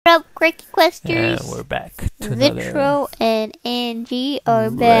up, Quirky And Questers? we're back to Vitro and Angie are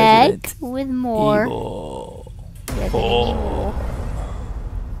Resident back with more Evil. Resident Evil.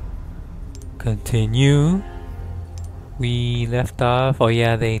 Continue. We left off. Oh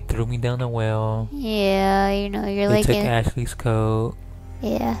yeah, they threw me down the well. Yeah, you know, you're They like took Ashley's coat.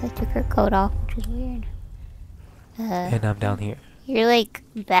 yeah, they took her coat off, which is weird. And I'm down here. You're like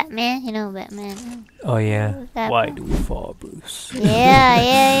Batman, you know Batman. Oh yeah. Why Batman. do we fall, Bruce?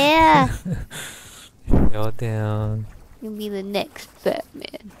 Yeah. Fell down. You'll be the next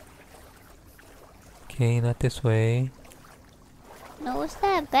Batman. Okay, not this way. No, what's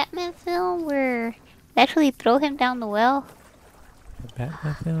that Batman film where they actually throw him down the well? The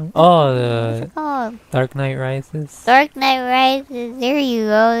Batman film? Oh, What's the it called? Dark Knight Rises. Dark Knight Rises. There you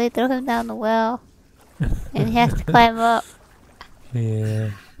go. They throw him down the well, and he has to climb up.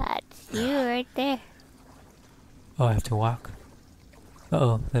 Yeah. That's you right there. Oh, I have to walk.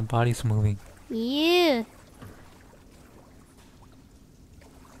 Uh-oh, that body's moving. You.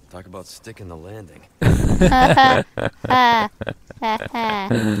 Talk about sticking the landing.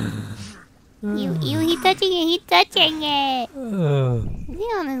 He's touching it. He's touching it. Oh,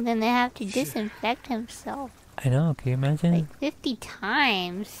 Leon is gonna have to disinfect himself I know, can you imagine? like 50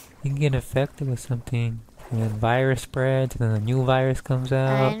 times. You can get infected with something, and then virus spreads, and then a new virus comes I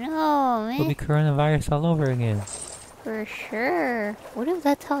out. know, It'll be man. coronavirus all over again. For sure. What if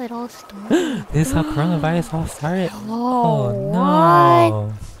that's how it all started? This is how coronavirus all started? Oh,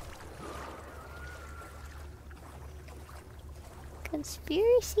 no.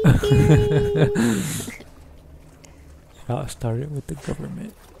 Conspiracy theories. It all started with the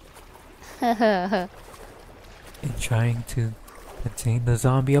government and trying to contain the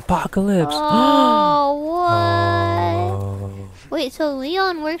zombie apocalypse. Oh, what? Oh. Wait, so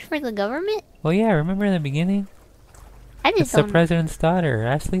Leon works for the government? Well, yeah, remember in the beginning? I It's just the don't. president's daughter.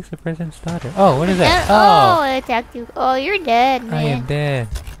 Ashley's the president's daughter. Oh, what is that? Oh, it attacked you. Oh, you're dead, I am man. dead.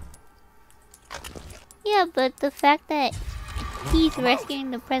 Yeah, but the fact that he's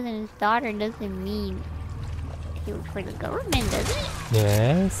rescuing the president's daughter doesn't mean he works for the government, does it?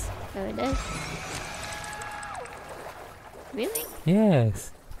 Yes. No, it does. Really?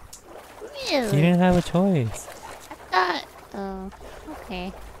 Yes. You Really? didn't have a choice. Oh,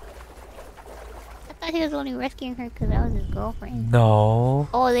 okay. I thought he was only rescuing her because that was his girlfriend. No.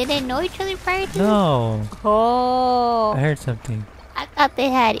 Oh, they didn't know each other prior to this? No. Oh. I heard something. I thought they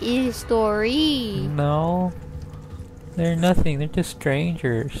had a story. No. They're nothing. They're just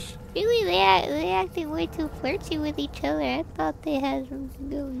strangers. Really, they acting way too flirty with each other. I thought they had something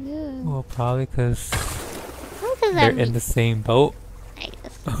going on. Well, probably because Because they're in the same boat. I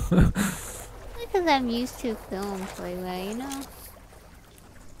guess. Because I'm used to films like that, you know?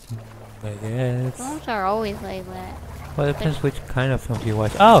 I guess. Films are always like that. Well, it depends which kind of films you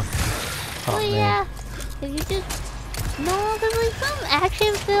watch. Oh! Oh, Well, man. yeah. If you just... No, because like some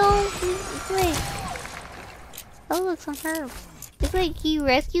action films, it's like... Oh, look, some herb. It's like he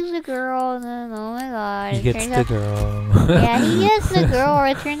rescues a girl and then, oh my god. He it gets turns the out- girl. Yeah, he gets the girl, or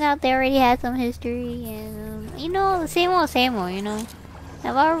it turns out they already had some history, and you know, the same old, you know.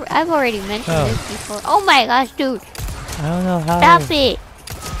 I've already mentioned Oh. this before. Oh my gosh, dude! I don't know how. Stop it!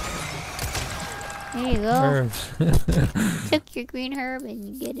 There you go. Herbs. Took your green herb and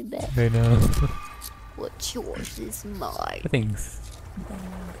you get it back. I know. What's yours is mine. Things. I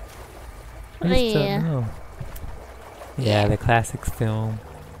But just yeah. don't know. Yeah, the classics film.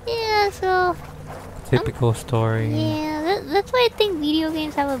 Yeah, so Typical story. yeah, that's why I think video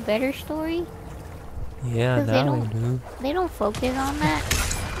games have a better story. Yeah, 'Cause they now don't- they do. They don't focus on that.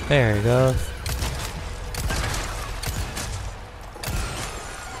 There it goes.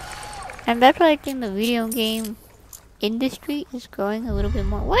 And that's why I think the video game industry is growing a little bit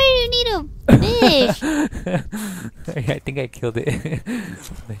more. Why do you need a fish? I think I killed it.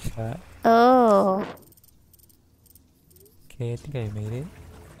 The shot. Oh. Okay, I think I made it.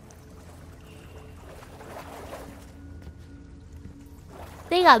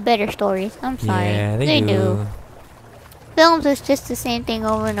 They got better stories. I'm sorry. Yeah, they do. Films is just the same thing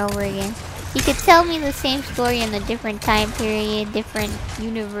over and over again. You could tell me the same story in a different time period, different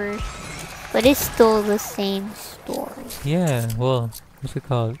universe, but it's still the same story. Yeah, well, what's it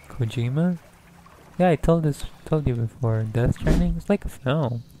called? Kojima? Yeah, I told you before. Death Stranding is like a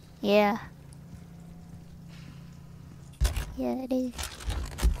film. Yeah. Yeah, it is.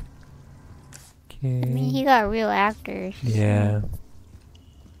 Okay. I mean, he got real actors. Yeah.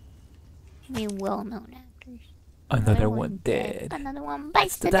 I mean, well-known actors. Another one dead. Another one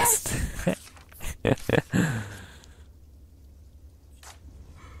bites the dust.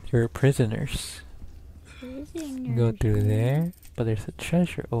 You're prisoners. Go through there. But there's a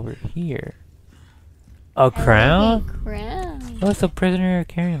treasure over here. A crown? Crown. Oh, it's a prisoner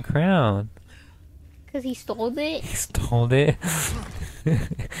carrying a crown. Cause he stole it? He stole it.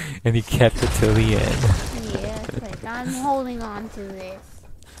 And he kept it till the end. Yeah, it's like, I'm holding on to this.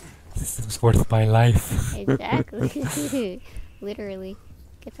 This is worth my life. Exactly. Literally.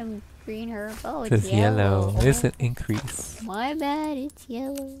 Get some green herb. Oh, it's It's yellow. yellow. It's an increase. My bad, it's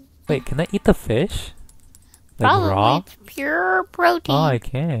yellow. Wait, can I eat the fish? Like Probably raw? it's pure protein. Oh, I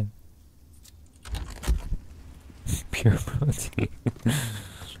can. Pure protein.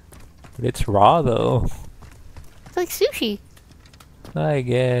 But it's raw though. It's like sushi. I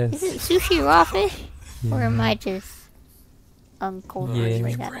guess. Is it sushi raw fish? Or am Yeah. I just uncultured? Yeah.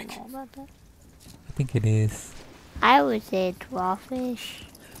 Like, I don't know about that. I think it is. I would say it's raw fish.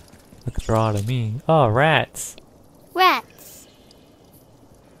 Looks raw to me. Oh, rats. Rats!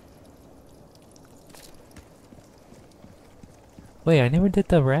 Wait, I never did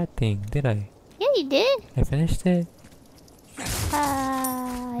the rat thing, did I? Yeah, you did. I finished it?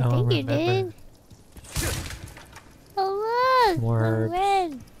 I don't think you remember. did. Oh look! More More herbs.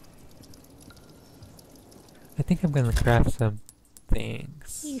 red. I think I'm gonna craft some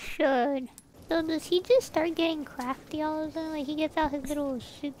things. You should. So does he just start getting crafty all of a sudden? Like he gets out his little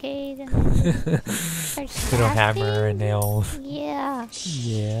suitcase and starts Little crafting? hammer and nails. Yeah.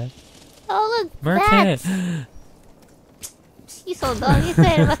 Yeah. Oh look, Merchant! bats. You so dumb. You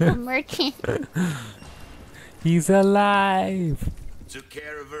said about the merchant. He's alive! Took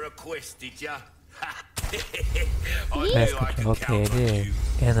care of her request, did ya? Nice control. Okay, I did.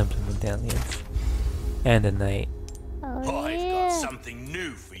 And I'm some medallions. And a knight. Oh I've yeah. got something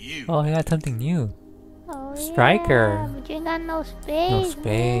new for you. Oh, I got something new. Oh Striker. yeah. But you ain't got no space. No man.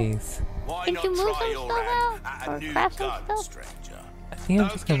 space. Why Can not you move try some your stuff hand out? at Or a new craft some gun, stuff? stranger? I think I'm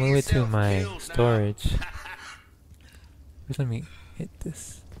just gonna move it to my storage. Just let me hit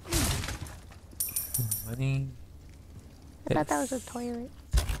this. Money. I thought that was a toilet.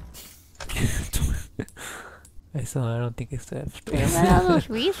 I don't think it's that You space. got all those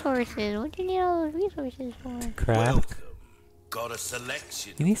resources. What do you need all those resources for? Craft. Welcome. Got a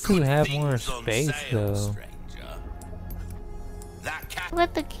selection. He needs of to good have more things on space, sale, though. stranger. That cat.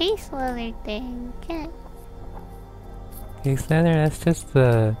 What the case leather thing? You can't. Case leather, that's just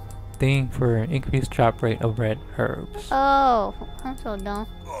the thing for increased drop rate of red herbs. Oh, I'm so dumb.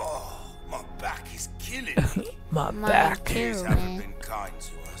 Oh, my back is killing me. My Mine back. too, Kids haven't man. been kind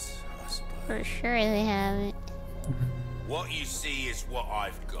to us, I suppose. For sure they haven't. What you see is what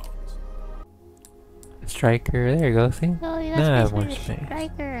I've got. Striker, there you go, see? Oh, yeah, Now I have that's more basically the space.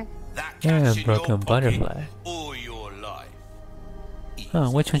 striker. That Yeah, catch in broken your pocket butterfly. all your life.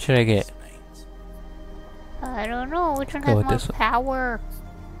 Oh, which one should I get? Mate. I don't know. Which one Go has with more this one. power?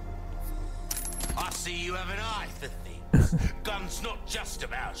 I see you have an eye for things. Gun's not just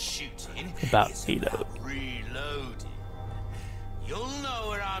about shooting. About it's reload. about reloading. You'll know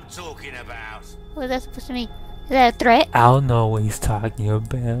what I'm talking about. What is that supposed to mean? Is that a threat? I'll know what he's talking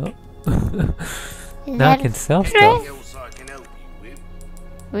about. Is Now I that a can sell threat? stuff. Anything else I can help you with?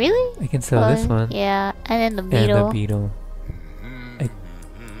 Really? I can sell this one. Yeah, and then the And beetle. the beetle.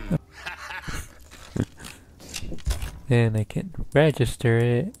 Then I can register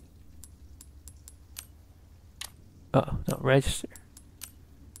it. Oh, no, register.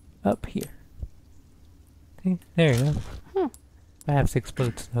 Up here. See? There you go. I have 6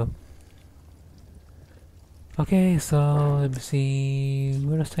 boots though. Okay, so let me see.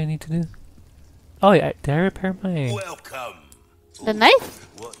 What else do I need to do? Oh yeah, did I repair my... Welcome. The knife?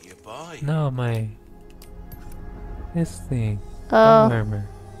 What you buying? No, my... This thing. Oh, Armor.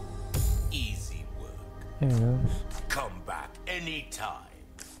 Easy work. There it goes. Come back anytime.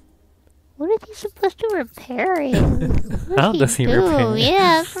 what is he supposed to repair it? What How does he do? repair it?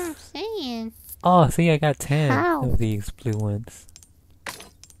 Yeah, that's what I'm saying. Oh, see, I got 10 How? of these blue ones.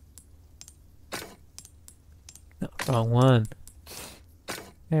 No, wrong one.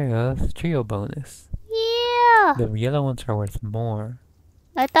 There it goes. Trio bonus. Yeah. The yellow ones are worth more.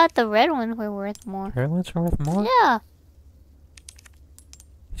 I thought the red ones were worth more. Red ones are worth more? Yeah.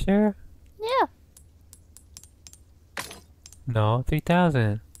 Sure? Yeah. No,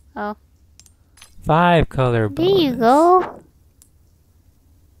 3,000. Oh. 5 color There bonus. you go.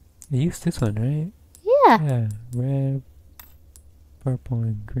 I used this one, right? Yeah. Yeah. Red, purple,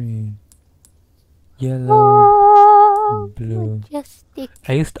 and green. Yellow, Oh, blue. majestic.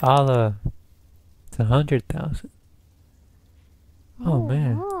 I used all of... It's 100,000. Oh,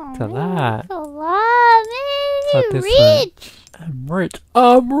 man. It's a lot. It's a lot, man. How You're about this one? rich. I'm rich.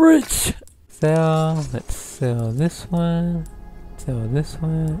 I'm rich! Sell. Let's sell this one. So this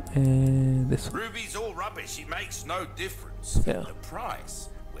one and this one. Ruby's all rubbish. It makes no difference. So. The price,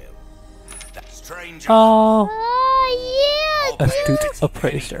 well, that stranger. Oh, Oh yeah! astute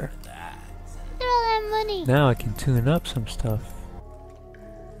appraiser. Look at all that money. Now I can tune up some stuff.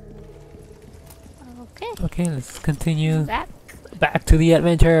 Okay. Okay, let's continue. Back. Back to the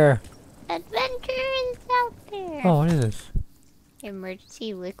adventure. Adventure is out there. Oh, what is this?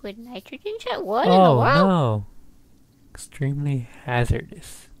 Emergency liquid nitrogen shot. What in the Oh world? no! Extremely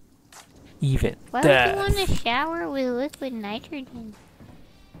hazardous. Even Why death. would you want to shower with liquid nitrogen?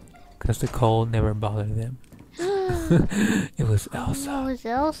 Because the cold never bothered them. It was Elsa. Oh, it's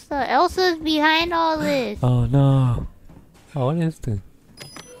Elsa. Elsa's behind all this. Oh no! Oh, what is this?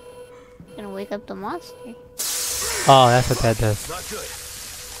 Gonna wake up the monster. Oh, that's what that does. Not good.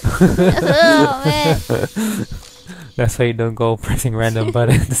 Oh man. That's why you don't go pressing random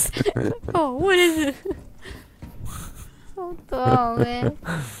buttons. Oh, what is it? Oh man.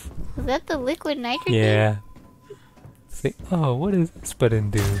 Is that the liquid nitrogen? Yeah. See? Oh, what does this button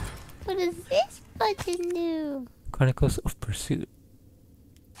do? What does this button do? Chronicles of Pursuit.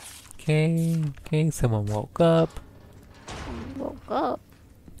 Okay, someone woke up. I woke up.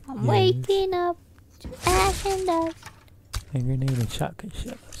 I'm Yes. waking up to ash and dust. Hand grenade and shotgun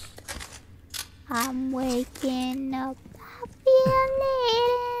shells. I'm waking up. I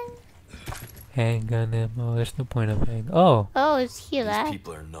feel it. Handgun ammo. There's no point of handgun. Oh, Oh, it's here. These That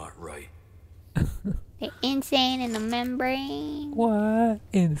people are not right. they're insane in the membrane. what?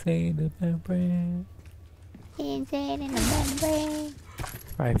 Insane the membrane. Insane in the membrane.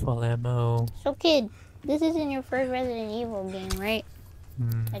 Rifle ammo. So, kid, this isn't your first Resident Evil game, right?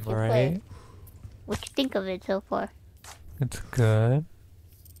 That you Right. played. What you think of it so far? It's good.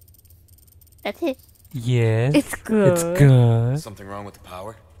 That's it. Yes. It's good. It's good. Something wrong with the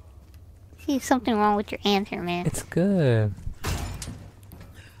power? See something wrong with your answer, man. It's good.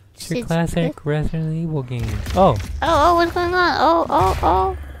 It's your It's classic Resident Evil game. Oh, Oh, what's going on?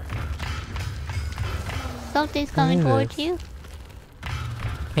 Oh. Something's coming is towards this? you.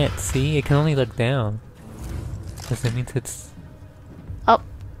 can't see. It can only look down. Does it mean it's... Oh.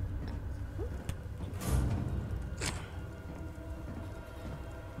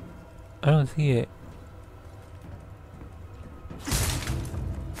 I don't see it.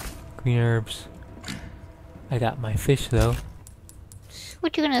 Green herbs. I got my fish though.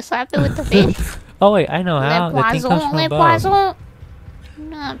 What, you gonna slap it with the fish? Oh wait, I know how. Le The thing comes poisson, from le above. poisson.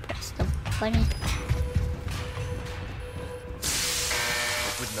 No, press the button.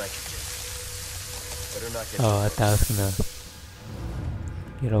 Liquid nitrogen. Better not get Oh, I thought I was gonna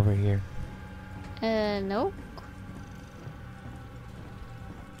get over here. No.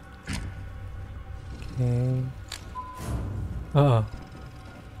 Okay. Oh,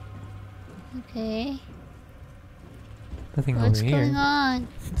 Okay. nothing What's over here. going on?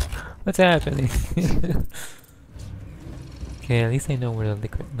 What's happening? Okay, at least I know where the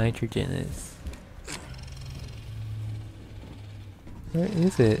liquid nitrogen is. Where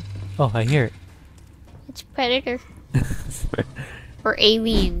is it? Oh, I hear it. It's Predator. Or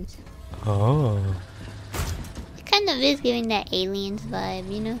aliens. Oh, It kind of is giving that aliens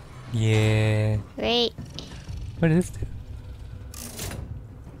vibe, you know? yeah. Right? What does this do?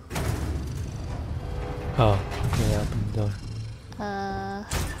 Oh, okay, open the door.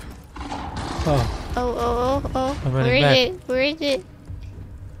 Oh, I'm Where running is back. it? Where is it?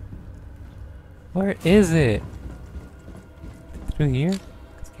 where is it? Through here? It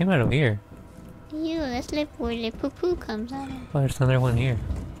came out of here. Ew, that's like where the poo-poo comes out of. Oh, there's another one here.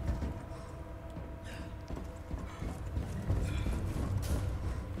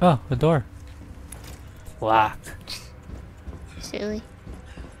 Oh, the door. It's locked. Silly.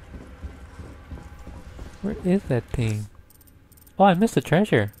 Where is that thing? Oh, I missed the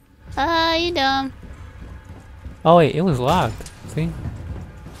treasure. You dumb. Oh wait, it was locked. See?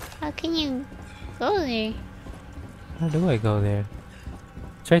 How can you go there? How do I go there?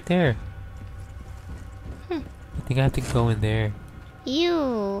 It's right there. I think I have to go in there.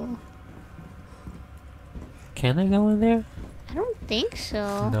 Ew. Can I go in there? I don't think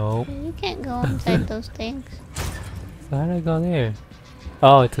so. Nope. You can't go inside those things. So how do I go there?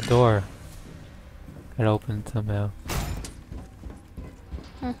 Oh, it's a door. It opened somehow.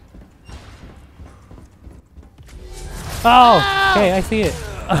 Huh. Oh! Okay, I see it.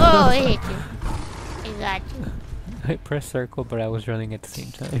 Oh, I hit you. I got you. I pressed circle, but I was running at the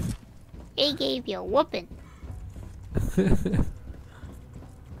same time. It gave you a whooping.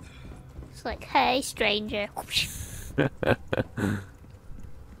 It's like, hey, stranger.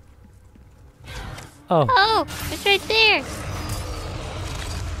 Oh, Oh, it's right there.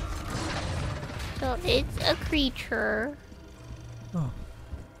 So it's a creature. Oh,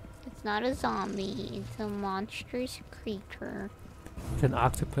 It's not a zombie. It's a monstrous creature. it's an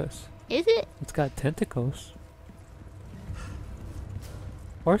octopus. Is it? It's got tentacles.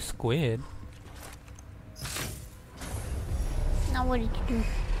 Or squid. Now what did you do?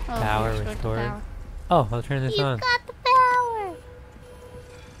 Oh, Power you restored the restored. power. Oh, I'll turn this You on. got the power!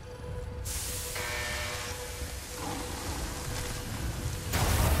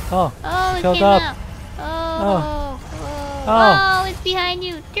 Oh, Oh, it showed came up. out. Oh, oh, Oh. oh, it's behind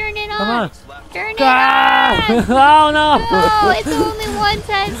you. Turn it on. Come on. Turn it Ah! on. Oh no! No, it's only one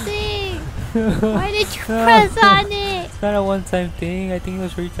time thing. Why did you press on it? It's not a one-time thing. I think it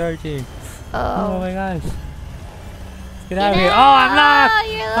was recharging. Oh Oh. my gosh. Let's get out of here. Oh, I'm locked! Oh,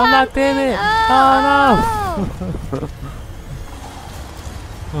 you're I'm locked in it! Oh,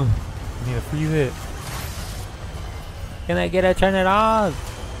 Oh no! I need to freeze it. Can I get it? Turn it off!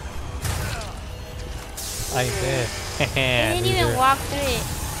 I did. They didn't even walk through it.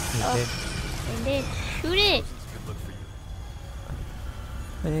 Oh, they did. Shoot it. Good look for you.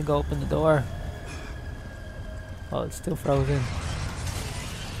 I need to go open the door. Oh, it's still frozen.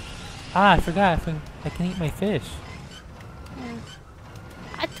 Ah, I forgot. I can eat my fish. Yeah.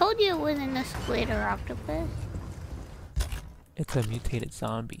 I told you it wasn't a squid or octopus. It's a mutated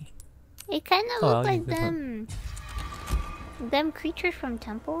zombie. It kind of Oh, looked I'll like use this one. them creatures from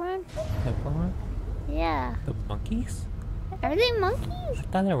Temple Run. Temple Run? Yeah. The monkeys? Are they monkeys? I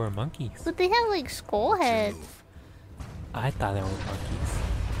thought they were monkeys. But they have like skull heads. I thought they were monkeys.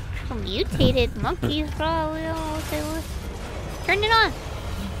 Mutated monkeys, probably. I don't know what they were. Turn it on.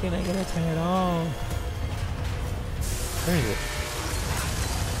 Can I get it? Turn it on. Where is it?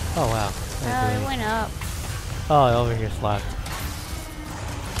 Oh wow. Oh, it went up. Oh, over here's locked.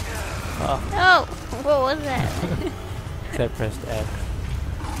 Oh, Oh, what was that? I pressed X.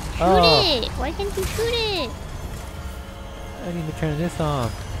 Shoot Oh, it! Why can't you shoot it? I need to turn this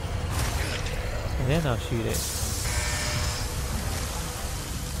on. And then I'll shoot it.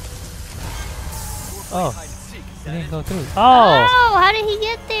 Oh, it didn't go through. Oh! Oh, how did he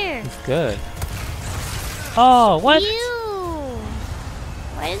get there? It's good. Oh, what? Ew.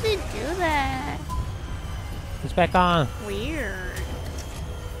 Why does it do that? It's back on. Weird.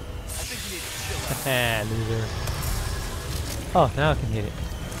 Loser. Oh, now I can hit it.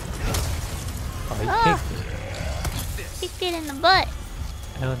 Oh, you Oh. kicked it. Kicked it in the butt.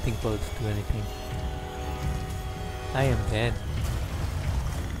 I don't think bullets do anything. I am dead.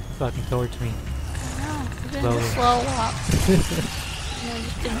 It's walking towards me. No, it's been Slowly. a slow walk.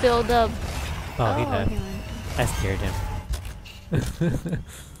 Just to build up. Oh, he left. he went. I scared him.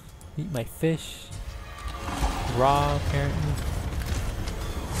 Eat my fish. Raw, apparently.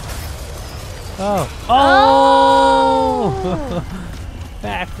 Oh! Oh!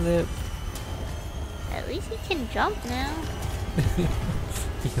 Backflip. At least he can jump now.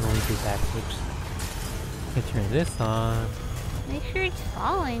 He can only do backflips. I turn this on. Make sure it's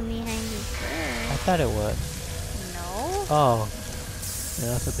following behind you I first. thought it was. No? Oh. Yeah,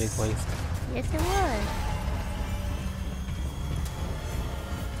 that's a big waste. Yes, it was.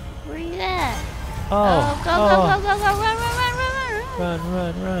 Where you at? Oh! Go, go, go, go, go, run, run, run, run, run, run. Run,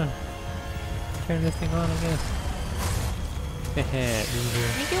 run, run. Turn this thing on, I guess. Heh, loser.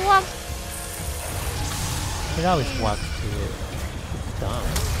 Make it walk. It always walks to it. It's dumb.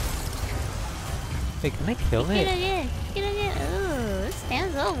 Wait, can I kill Get it? again. Get again. Ooh, it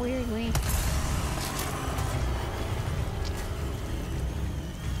stands up weirdly.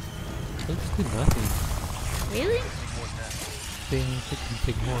 Let's do nothing. Really? They can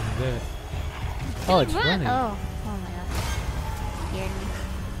take more than that. Oh, it's Run. running. Oh, oh my god. Scared me.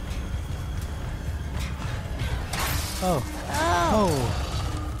 Oh. Oh.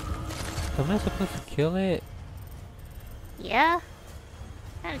 Oh. Am I supposed to kill it? Yeah.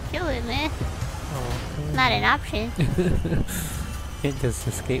 Gotta kill it, man. Oh. Okay. Not an option. Can't just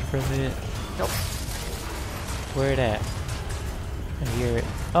escape from it. Nope. Where it at? I hear it.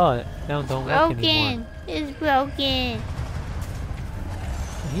 Oh, now don't work anymore. Broken. It's broken.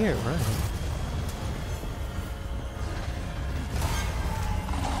 I hear it running.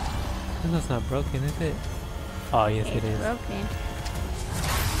 This one's not broken, is it? Oh, yes it It's is. broken.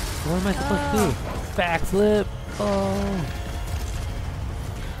 What am I supposed to do? Backflip! Oh!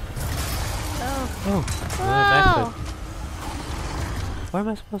 Oh. Oh! Whoa. Backflip. What am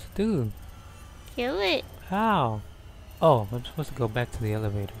I supposed to do? Kill it. How? Oh, I'm supposed to go back to the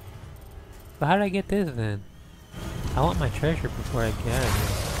elevator. But how did I get this then? I want my treasure before I get out of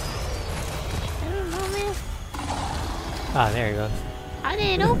here. I don't know, man. Ah, there it goes. How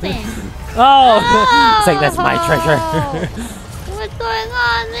did it open? Oh! It's like, that's my treasure. What's going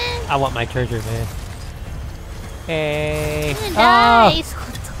on, man? I want my treasure, man. Hey! I'm gonna Oh! die.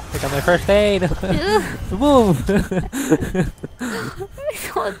 I got my first aid! Move!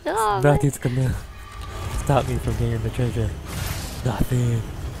 So dumb. Nothing's gonna stop me from getting the treasure. Nothing.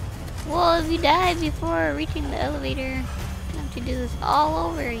 Well, if you die before reaching the elevator, you have to do this all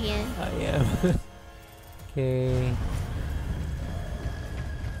over again. I am. Okay.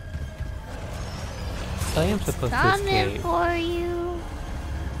 I am supposed to Coming escape. for you.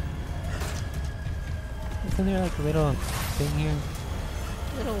 Isn't there like a little thing here?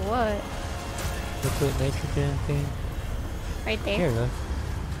 Little what? Liquid nitrogen thing? Right Here there. it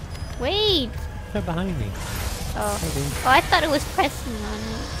goes. Wait. It's right behind me. Oh. Maybe. Oh, I thought it was pressing on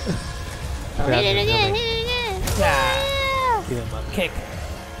it. Oh, Grab hit it the again. building. Hit it again. Yeah. Give him a kick.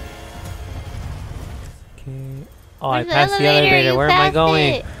 Okay. Oh, I Where's the passed the elevator? elevator. You Where am I passed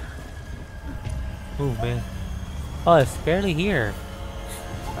going? it. Ooh, man. Oh, it's barely here.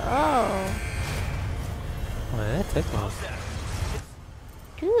 Oh. Oh, that took long.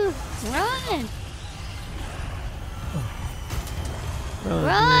 Dude, run. Run,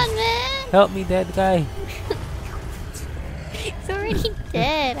 Run, man. Help me, dead guy. He's already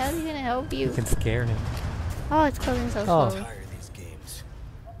dead. How's he gonna help You you? can scare him. Oh, it's closing so Oh. slowly. Tired of these games.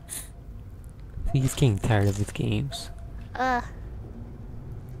 He's getting tired of his games.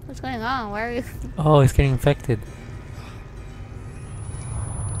 What's going on? Why are you? Oh, he's getting infected.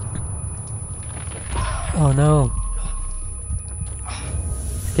 Oh no.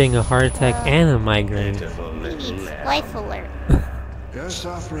 He's getting a heart attack and a migraine. He needs life alert. Your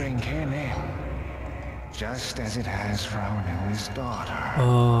suffering came in, just as it has for our newest daughter.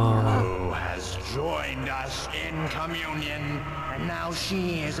 Oh. Who has joined us in communion, and now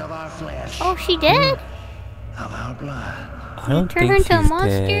she is of our flesh, Oh, she dead? of our blood. I don't Turn her think into a she's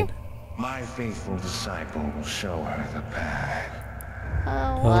monster? dead. My faithful disciple will show her the path.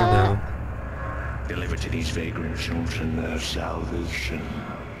 Oh What? no. Deliver to these vagrant children their salvation.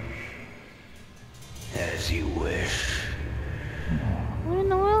 As you wish. What in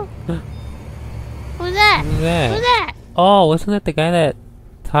the world? Who's that? Who's that? Who's that? Oh, wasn't that the guy that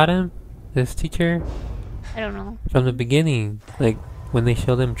taught him? This teacher? I don't know. From the beginning. Like, when they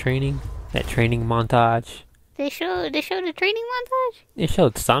showed him training? That training montage. They showed a training montage? It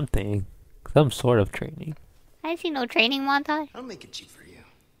showed something. Some sort of training. I didn't see no training montage. I'll make it cheap for you.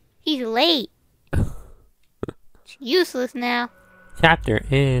 He's late. It's useless now. Chapter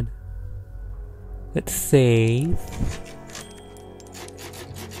in. Let's save.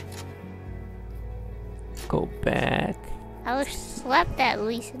 Go back. I would slap that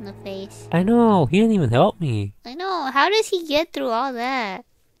Luis in the face. I know, he didn't even help me. I know. How does he get through all that?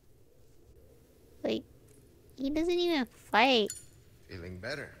 Like, he doesn't even fight. Feeling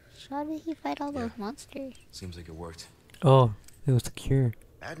better. So how did he fight all those monsters? Seems like it worked. Oh, it was the cure.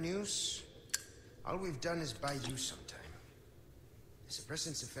 Bad news. All we've done is buy you some time. The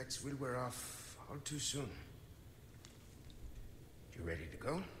suppressant's effects will wear off all too soon. You ready to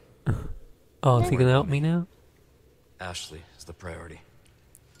go? Oh, is he gonna help me now? Ashley is the priority.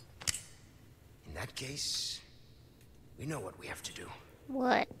 In that case, we know what we have to do.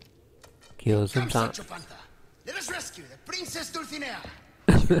 What? Kill some Come, time. Sancho Panza. Let us rescue the Princess Dulcinea.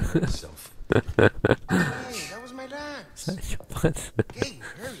 Myself. Hey, that was my dad. Okay,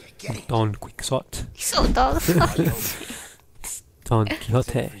 hurry, I get it. Don Quixote. He's so dumb. Don For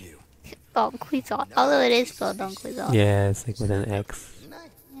Quixote. you. Don Quixote. Although it is spelled Don Quixote. Yeah, it's like with an X.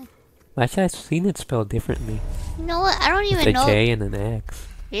 Actually, I've seen it spelled differently. You know what? I don't It's even a know. J and an X.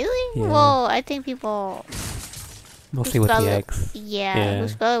 Really? Yeah. Well, I think people Mostly who with spell the it- X. Yeah, who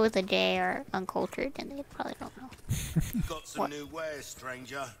spell it with a J are uncultured and they probably don't know. Got some What? new wares,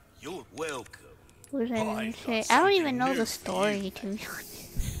 stranger. You're welcome. Who's I gonna I've say? got I don't something even know new the for story you. to be honest.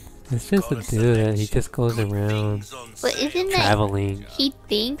 It's just a Got dude that he selection. just goes Good around things on But sale. isn't that traveling. he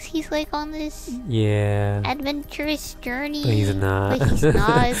thinks he's like on this Yeah. adventurous journey? But he's not. But he's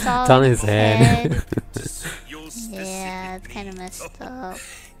not. It's all It's on in his head. To suit your Yeah, it's specific kind of needs. messed up.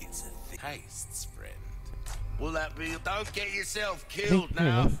 It's a tastes, friend. Will that be? Don't get yourself think killed here it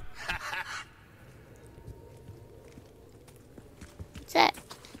now. is. What's that?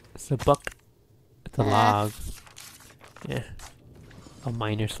 It's a buck. It's a Ah. log. Yeah. A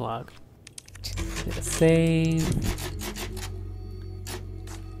miner's log. Hit a save.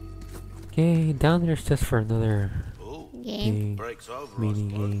 Okay, down there's just for another Oh, Game. game. breaks over Mini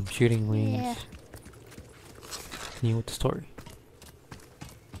us, bud. game. Shooting wings. Yeah. Continue with the story.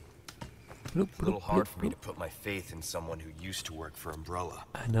 Bloop, A little bloop, hard bloop, for me to bloop. put my faith in someone who used to work for Umbrella.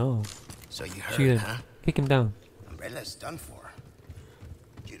 I know. So you heard, Shoot huh? him. Kick him down. Umbrella's done for.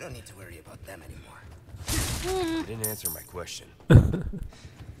 You don't need to worry about them anymore. You didn't answer my question.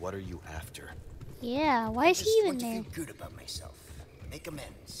 What are you after? Yeah, why is he Just even want to there? feel good about myself. Make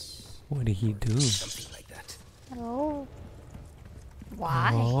amends. What did he do? Something like that. Oh.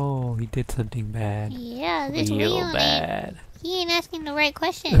 Why? Oh, he did something bad. Yeah, this Real Leon bad. he ain't asking the right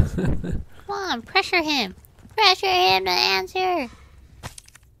questions. Come on, pressure him. Pressure him to answer.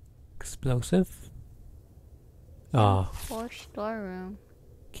 Explosive? Oh, Or storeroom.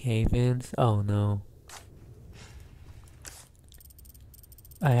 cave-ins? Oh no.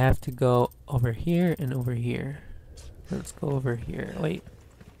 I have to go over here and over here. Let's go over here. Wait.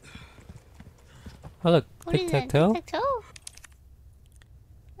 Oh look, What is that? tic-tac-toe? Tic-tac-toe?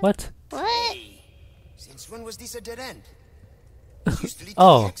 What? What? Since when was this a dead end? It used to lead to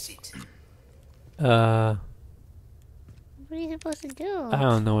Oh. the exit. What are you supposed to do? I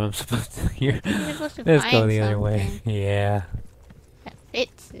don't know what I'm supposed to hear. You're supposed to Let's go find the other way. something Yeah. that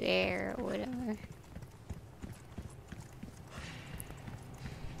fits there or whatever.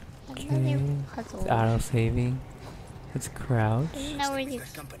 Okay. Another It's puzzle. auto saving. Let's crouch. Isn't that where We you...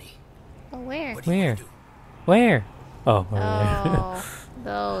 got company. Oh, where? What do you Where? wanna do? Where? Oh, over there. Oh,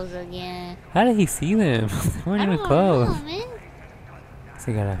 those again. How did he see them? They weren't I even don't close. know, man.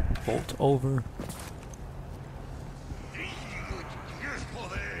 So you gotta bolt over.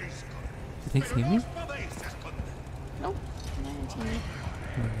 Did they see me? Nope. I haven't seen you.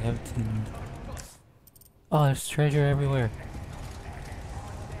 Oh, I haven't seen me. Oh, there's treasure everywhere.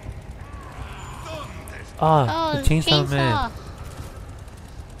 Oh, the the chainsaw man.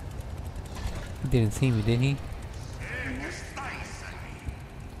 He didn't see me, did he?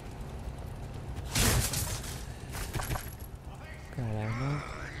 God, I don't know.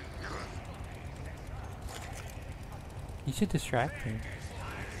 You should distract him.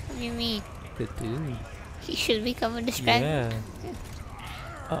 What do you mean? The dude. He should become a distraction. Yeah.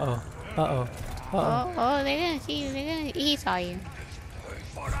 Uh-oh. Uh-oh. Uh-oh. Oh, they're gonna see you. He saw you.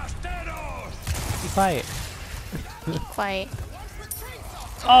 Be quiet. Be quiet.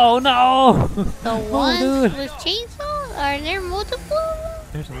 Oh, no! The Oh, one dude. with chainsaw? Are there multiple?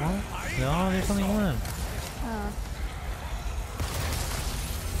 There's a lot? No, there's only one. Oh.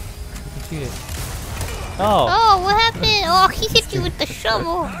 You can shoot it. Oh! Oh, what happened? Oh, he hit you with the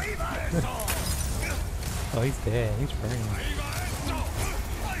shovel. Oh, he's dead. He's burning.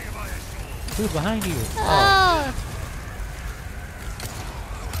 Dude, behind you! Oh.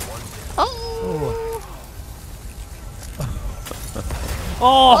 Oh.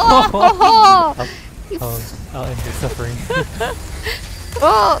 Oh! Oh. Oh! Oh. I'll end your suffering.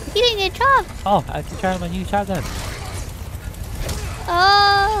 Oh, he didn't get chopped. Oh, I can try my new shotgun.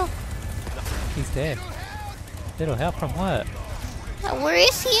 Oh. He's dead. Little help from what? Where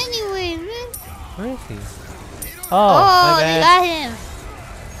is he anyway, man? Where is he? Oh, Oh, my they bad. got him.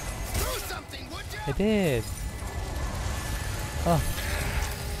 I did. Oh.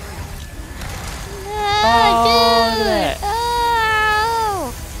 No, Oh, dude. look at that. Oh.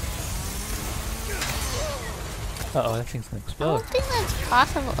 Uh-oh, that thing's gonna I explode. don't think that's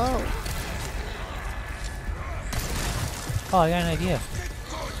possible. Oh. Oh, I got an idea.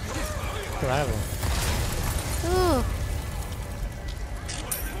 Get out of him. Ooh.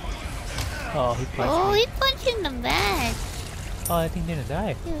 Oh, he punched Oh, me. he punched in the back. Oh, that thing didn't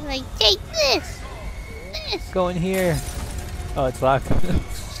die. He was like, take this. This. Go in here. Oh, it's locked.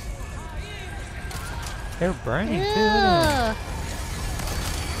 They're burning too. Look at them. Ew.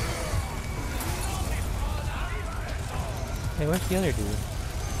 Hey, where's the other dude?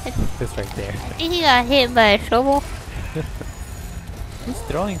 This right there. I think he got hit by a shovel. He's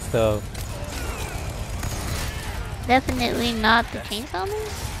throwing stuff. Definitely not the chainsaw man.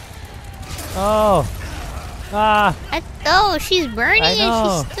 Oh! Ah! Oh, she's burning I and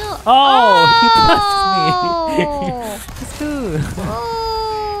know. she's still. Oh! He punched me! This dude!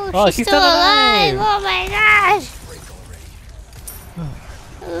 Oh, Oh, she's she's still still alive. alive. Oh my gosh.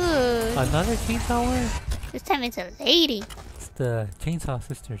 Ooh. Another chainsaw one? This time it's a lady. It's the Chainsaw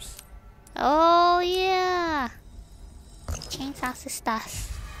Sisters. Oh yeah. Chainsaw sisters.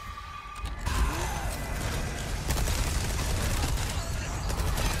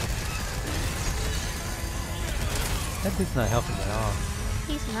 That dude's not helping at all.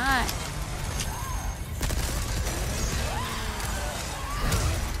 He's not.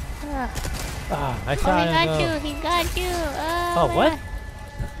 Ugh. Ah, I Oh, shot he him got though. you. He got you. Oh, what?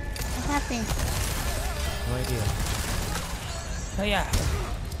 What happened? No idea. Oh yeah!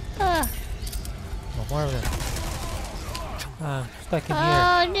 Ugh. Oh, more of them. Stuck in here.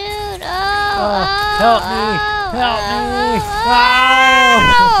 Oh, dude. Oh, Oh, help me! Help me!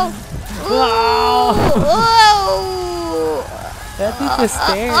 That dude just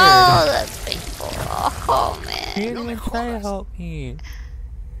stared. Oh, that's painful. Oh, He man. didn't even try to help me.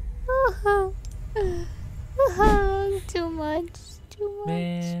 Woohoo. Too much. Too much.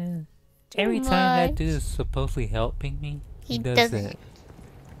 Man. Too Every time that much. dude is supposedly helping me, he does doesn't. that.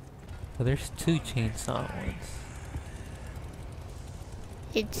 So there's 2 chainsaw ones.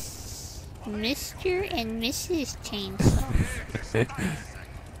 It's Mr. and Mrs. Chainsaw.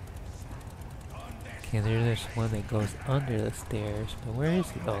 Okay, there's one that goes under the stairs, but where is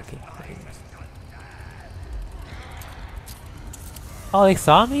he? Oh, okay, there he is. Oh, they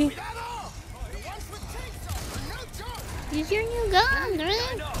saw me? Use your new gun,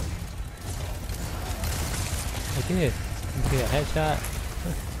 man. I did. You see a headshot?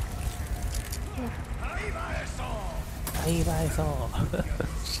 Ahí va eso.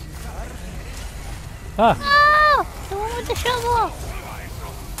 Ah! Oh! The one with the shovel!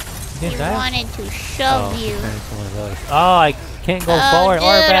 You He didn't die? wanted to shove you. It's one of those. Oh, I can't go forward dude,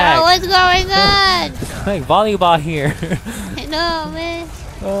 or back. what's going on? It's like volleyball here. I know, man.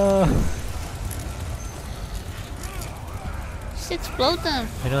 Just explode them.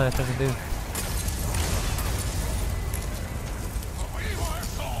 I know that's what I can do.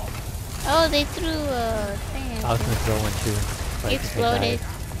 Oh, they threw a thing. I was gonna throw one too. but I think I Exploded. died.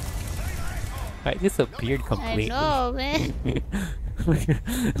 Right, disappeared I completely. know, man.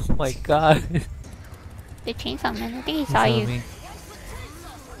 Oh my god. The chainsaw man, I think he He saw you. me.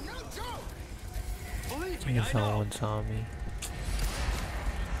 Chainsaw one saw me.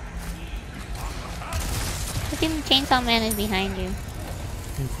 I think the chainsaw man is behind you.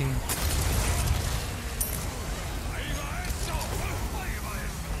 You see?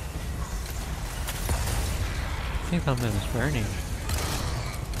 Chainsaw man is burning.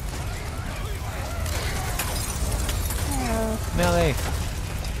 Oh. Melee!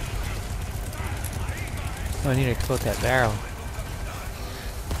 Oh, I need to explode that barrel.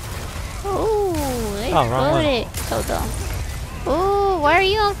 Ooh, they Oh, wrong one. exploded. So dumb. Ooh, why are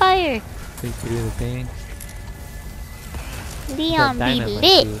you on fire? So you can do the thing. Leon be Dynamite,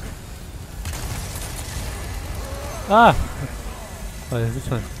 lit. dude. Ah! Oh, there's this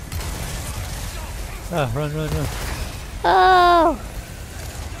one. Ah, run, run, run. Oh!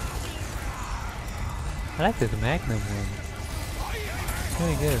 I like this Magnum one.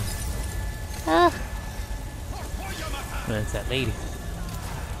 Very good. Oh! Oh, it's that lady.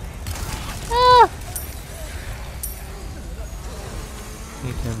 Oh!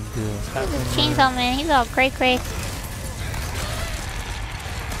 You can do a Look at shotgun the one. chainsaw man, he's all cray cray.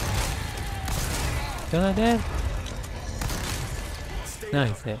 Still not dead? No,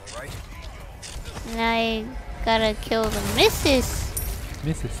 he's dead. Now I gotta kill the Mrs.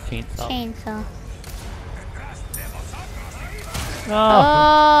 Mrs. Chainsaw. Chainsaw.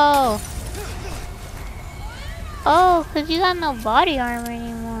 Oh! Oh! Oh, cause you got no body armor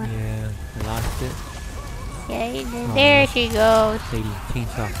anymore. Yeah, I lost it. Yeah, you did. Oh, There no. she goes. Lady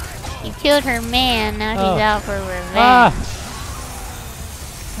Chainsaw. You killed her man, now Oh. she's out for revenge. Ah!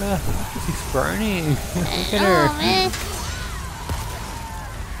 Ah, she's burning. Look at her. Oh, man.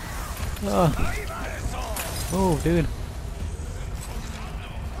 Oh. Move, dude.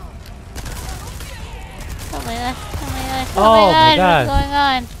 Oh my gosh, oh my gosh, Oh oh my my God. gosh, what's going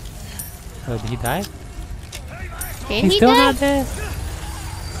on? Oh, did he die? Did He's he still die? not dead.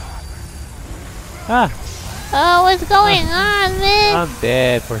 Ah! Oh, what's going on, man? I'm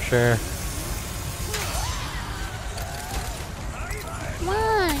dead for sure. Come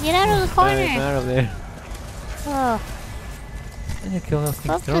on, get out of the Get corner. out of there. Oh, I need to kill those things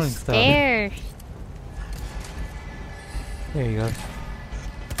up the throwing stuff. stairs. There you go.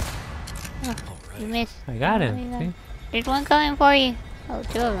 You missed. I got Oh, him. you got- See? There's one coming for you. Oh,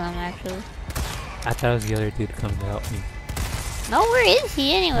 two of them, actually. I thought it was the other dude coming to help me. No, where is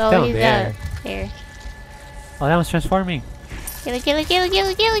he anyway? Down Oh, he's there. out there. Oh, that was transforming. Kill it, kill it, kill it, kill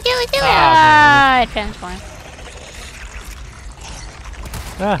it, kill it, kill it, kill it! Ah, Ah, transform.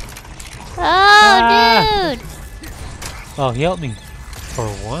 Ah! Oh, Ah. dude! Oh, he helped me. For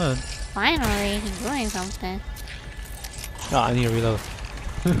one. Finally, he's doing something. Oh, I need to reload.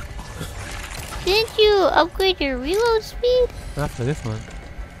 Didn't you upgrade your reload speed? Not for this one.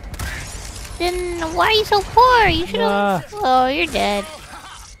 Then why are you so poor? You should have. Ah. Oh, you're dead.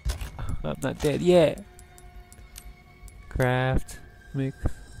 I'm not dead yet. Craft. Mix.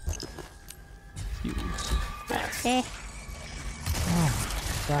 Use. Okay. Oh,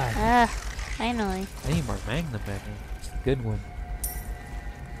 God. Ah, finally. I need more Magnum ammo. It's a good one.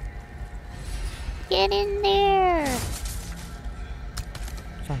 Get in there.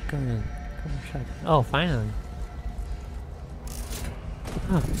 Shotgun. Come on, shotgun. Oh, finally.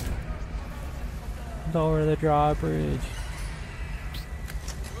 Huh. Lower the drawbridge.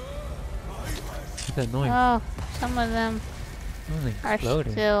 What's that noise? Oh, some of them Something are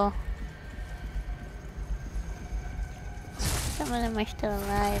exploded. still. Some of them are still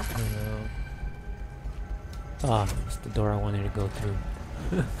alive. I know. Oh, it's the door I wanted to go through.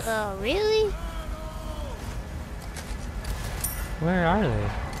 Oh, really? Where are they?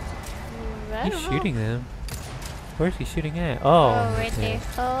 I He's don't know. shooting them. Where's he shooting at? Oh, Oh, right there.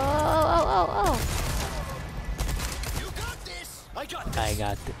 Oh. I got this. I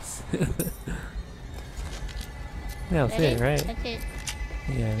got this. That's That it, right? That's it.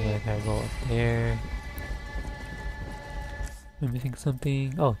 Yeah, then I gotta go up there. I'm missing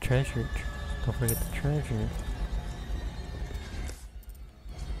something. Oh, treasure. Don't forget the treasure.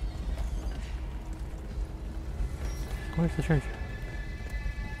 Where's the treasure?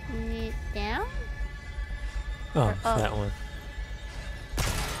 Is it down? Oh, Or it's up? that one.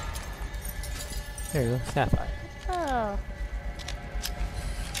 There you go, sapphire. Oh.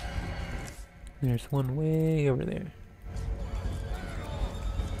 There's one way over there.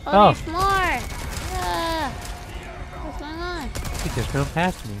 Oh, there's more! Ah. What's going on? He just ran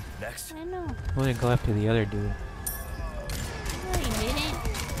past me. Next. I know. I want to go after the other dude. No, you didn't.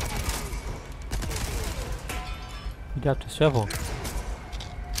 He dropped a shovel.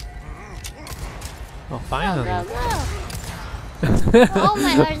 Oh, finally. Go, go, go! Oh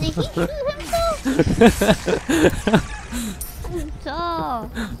my lord, did he shoot himself? So, I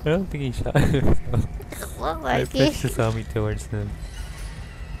don't think he shot himself. look I like pushed it. the zombie towards him.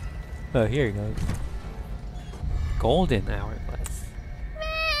 Oh, here he goes. Golden hourglass.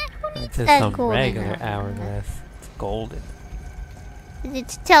 It's just that some golden regular hourglass? hourglass. It's golden. Is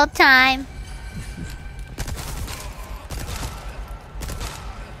it tell time?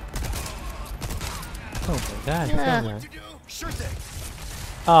 Oh my god, he's Ugh. somewhere. Sure thing.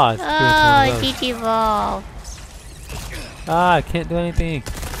 Oh, it's doing one Oh, of those. GG ball. Ah, I can't do anything.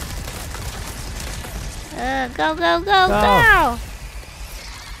 Go, go, go, Go. go!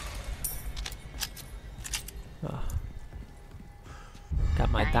 Oh. Got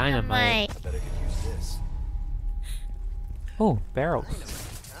my dynamite. I bet I could use this. Oh, barrels.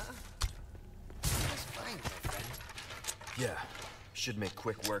 Yeah. Should make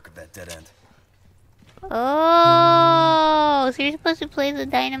quick work of that dead end. Oh, so you're supposed to place the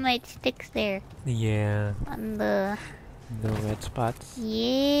dynamite sticks there Yeah, on the. the red spots.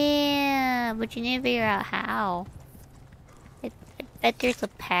 Yeah, but you need to figure out how. I bet there's a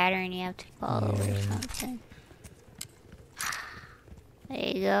pattern you have to follow or Yeah. something. There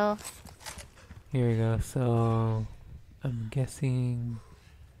you go. Here we go. So, I'm guessing.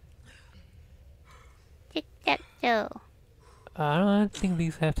 Tic tac toe. I don't think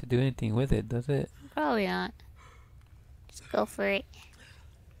these have to do anything with it, does it? Probably not. Just go for it.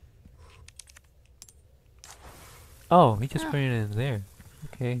 Oh, he just Oh. put it in there.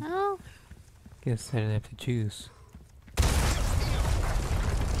 Okay. Oh, Guess I didn't have to choose.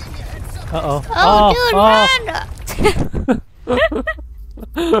 Uh-oh. oh, dude, run!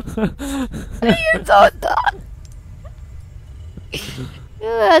 You're so dumb. Dude,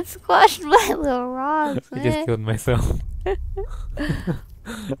 that squashed my little rocks, I just man. killed myself.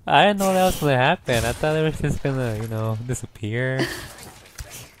 I didn't know that was gonna happen. I thought it was just gonna, you know, disappear.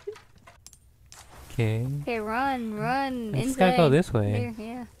 Okay. Okay, run. I just gotta go this way. Here,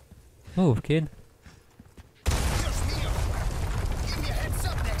 yeah. Move, kid.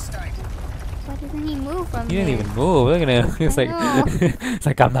 Why doesn't he move from He there? didn't even move. Look at him. It's like, know. it's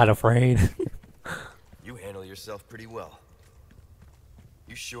like I'm not afraid. You handle yourself pretty well.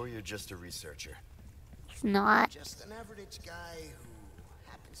 You sure you're just a researcher? It's not. Just an average guy who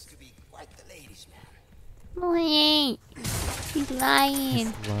happens to be quite the ladies' man. No, he ain't. He's lying.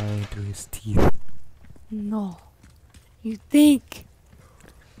 He's lying through his teeth. No. You think?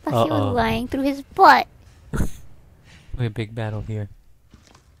 I thought he Uh-oh. was lying through his butt. We have a big battle here.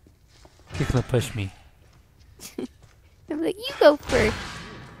 He's gonna push me. I'm like, you go first.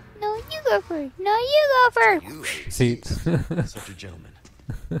 No, you go first. No, you go first. You See? such a gentleman.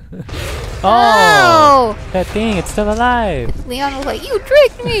 Oh! That thing, it's still alive! Leon was like, you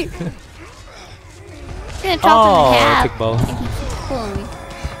tricked me. Gonna chop Oh, him in I half. took both. And he keeps pulling me.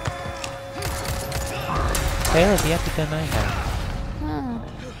 Hey, look, you have to deny that. Oh.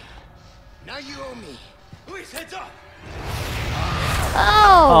 Now you owe me. Please, heads up!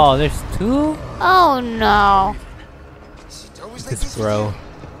 Oh. Oh, there's two? Oh no. Is it always like This this with bro. you?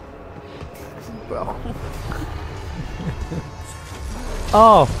 Bro.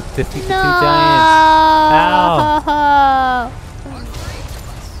 Oh! Defeat the two No. giants.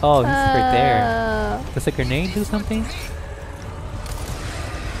 Oh, he's right there. Does a grenade do something?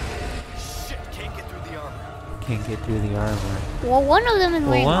 Shit, can't get through the armor. Can't get through the armor. Well, one of them is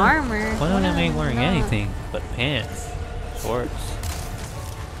wearing one, armor. One of them ain't wearing not. anything but pants. Shorts.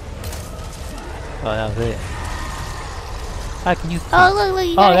 Oh, that was it. I can use. Oh, look,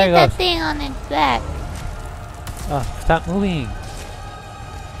 you Oh, gotta there hit it that goes. thing on its back. Oh, stop moving.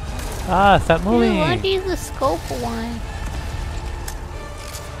 Ah, stop Dude, moving. why don't you use the scope one?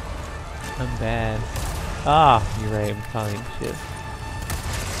 I'm bad. Ah, you're right. I'm probably shit.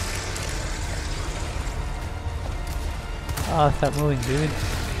 Oh, stop moving, dude.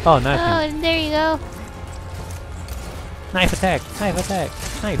 Oh, knife. Oh, there you go. Knife attack! Knife attack!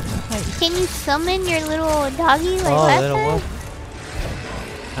 Knife! Can you summon your little doggy like Oh, last little time? wolf.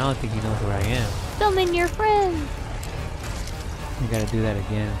 I don't think he knows where I am. Summon your friend. You gotta do that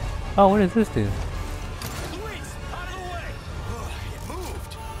again. Oh, what does this do? Luis, out of the way! It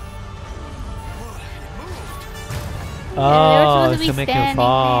moved. It moved. Oh, supposed to it's be to make him standing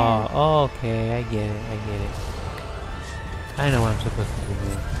fall. Oh, okay, I get it. I know what I'm supposed to do.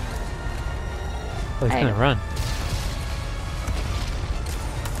 Oh, he's gonna run.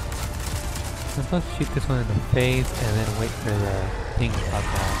 I'm supposed to shoot this one in the face and then wait for the thing to pop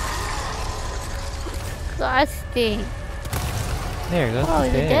out. Disgusting. There it goes. Oh,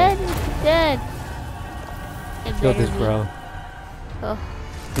 he's is it dead? It's dead. It Kill better this be. bro. Oh.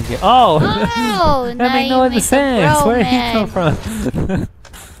 Oh! Oh, that now made you no make a sense! bro Where did he mad. come from?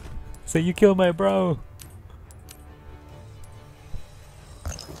 So you killed my bro!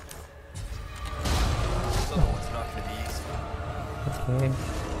 Someone's not gonna be easy. Okay.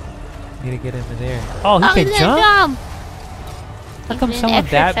 Need to get him in there. Oh, he Oh, can he's jump? gonna jump! How He's come been someone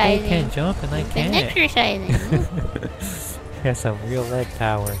that big exercising. can jump and I He's been can't? exercising. He has some real leg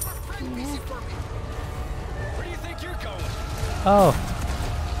power. Where do you think you're going? Oh,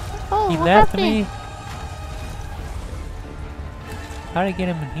 Oh, he what left happened? me? How did I get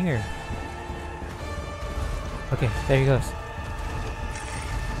him in here? Okay, there he goes.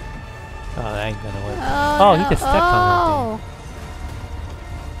 Oh, that ain't gonna work. Oh, he no. just stepped on that Oh, thing.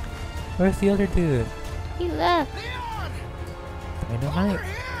 Where's the other dude? he left. Dynamite?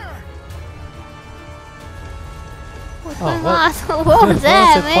 What's Oh, going what? on? What was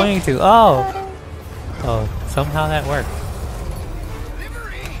that, What's it man? pointing to? Oh! Oh, somehow that worked.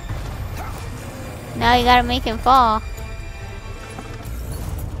 Now you gotta make him fall.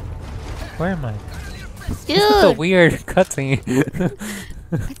 Where am I? This is a Dude, weird cutscene.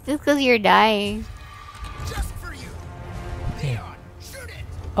 just because you're dying. Just for you. Okay. Leon, shoot it.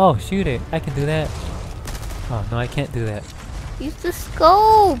 Oh, shoot it. I can do that. Oh, no, I can't do that. Use the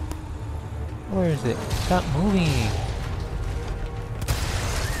scope. Where is it? Stop moving.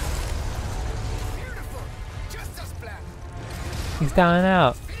 Beautiful. Just as planned. He's down and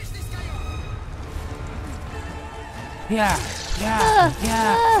out. Finish this guy off. Yeah. Ah,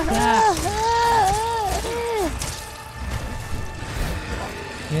 Yeah.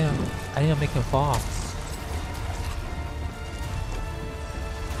 Yeah. I need to make him fall.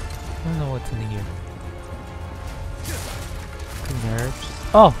 I don't know what's in here. The nerves.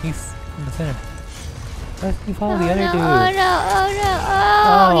 Oh, he's in the center. Let's follow the other no, dude. Oh no, oh no,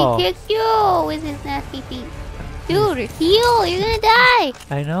 Oh. he kicked you with his nasty feet. Dude, heal, you're gonna die.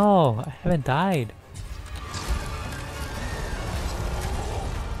 I know. I haven't died.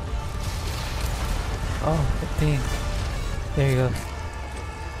 Oh, that thing. There you go.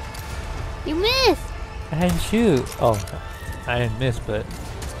 You missed. I didn't shoot. Oh, I didn't miss, but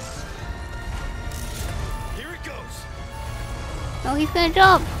Here it goes. No, he's gonna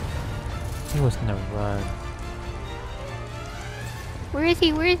jump. he was gonna run. Where is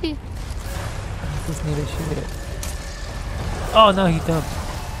he? Where is he? I just need to shoot it. Oh no, he jumped.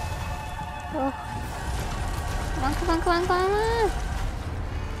 Oh. Come on, come on, come on, come on.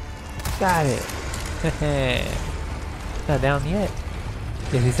 Got it. Not down yet.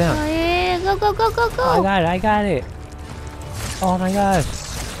 Yes, he's down. Oh yeah, go, go, go, go, Oh, I go. got it. I got it. Oh my gosh.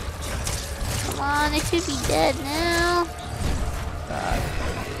 Come on, it should be dead now. God.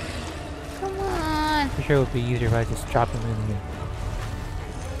 Come on. I'm sure it would be easier if I just dropped him in here.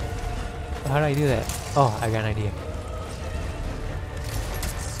 How do I do that? Oh, I got an idea.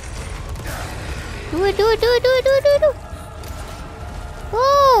 Do it, do it, do it, do it, do it, do it, do it.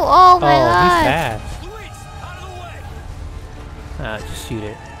 Whoa! Oh my Oh, he's god. fast. Luis, out of the way. Ah, just shoot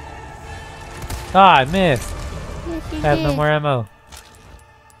it. Ah, I missed. Yes, you I have no did. more ammo.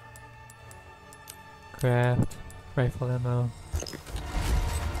 Craft. Rifle ammo.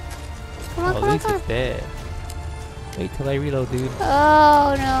 Come on, Oh, come at on, least come on. it's dead. Wait till I reload, dude.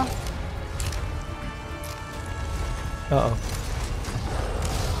 Oh no. Uh-oh.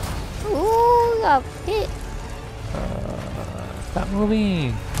 Ooh, got hit. Stop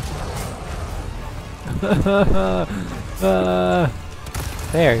moving!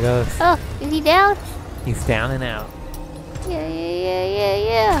 There it goes. Oh, is he down? He's down and out. Yeah, yeah, yeah, yeah,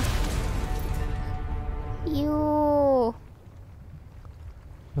 yeah. You.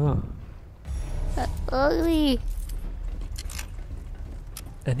 Oh, That's ugly.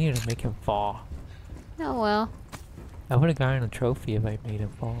 I needed to make him fall. Oh well. I would have gotten a trophy if I made him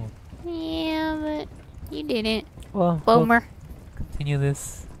fall. Yeah, but you didn't. Well, we'll Boomer. continue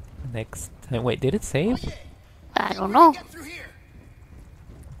this next time. Wait, did it save? I don't know. Get through here.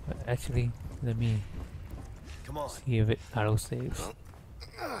 Actually, let me Come on. see if it auto saves.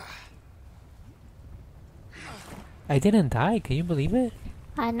 I didn't die. Can you believe it?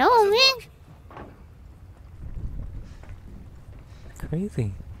 I know, man.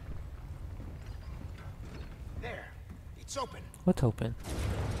 Crazy. There. It's open. What's open?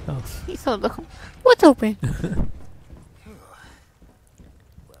 Oh, He's so dumb. What's open? Well,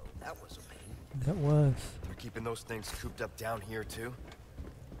 that was a pain. that was. They're keeping those things cooped up down here too?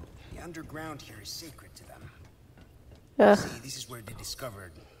 The underground here is sacred to them. Ugh. See, this is where they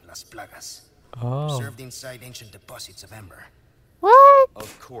discovered Las Plagas. Oh, Served inside ancient deposits of ember. What?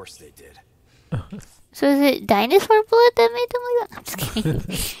 Of course they did. So is it dinosaur blood that made them like that? I'm just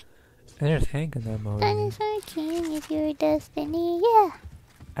kidding. there's Hank in that movie. Dinosaur king is your destiny, yeah.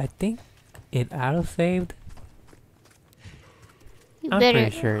 I think it auto saved. You I'm better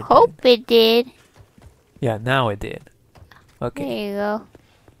pretty sure it hope it did. Yeah, now it did. Okay. There you go.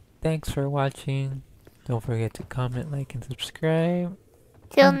 Thanks for watching. Don't forget to comment, like, and subscribe.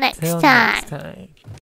 Till next Until time. next time.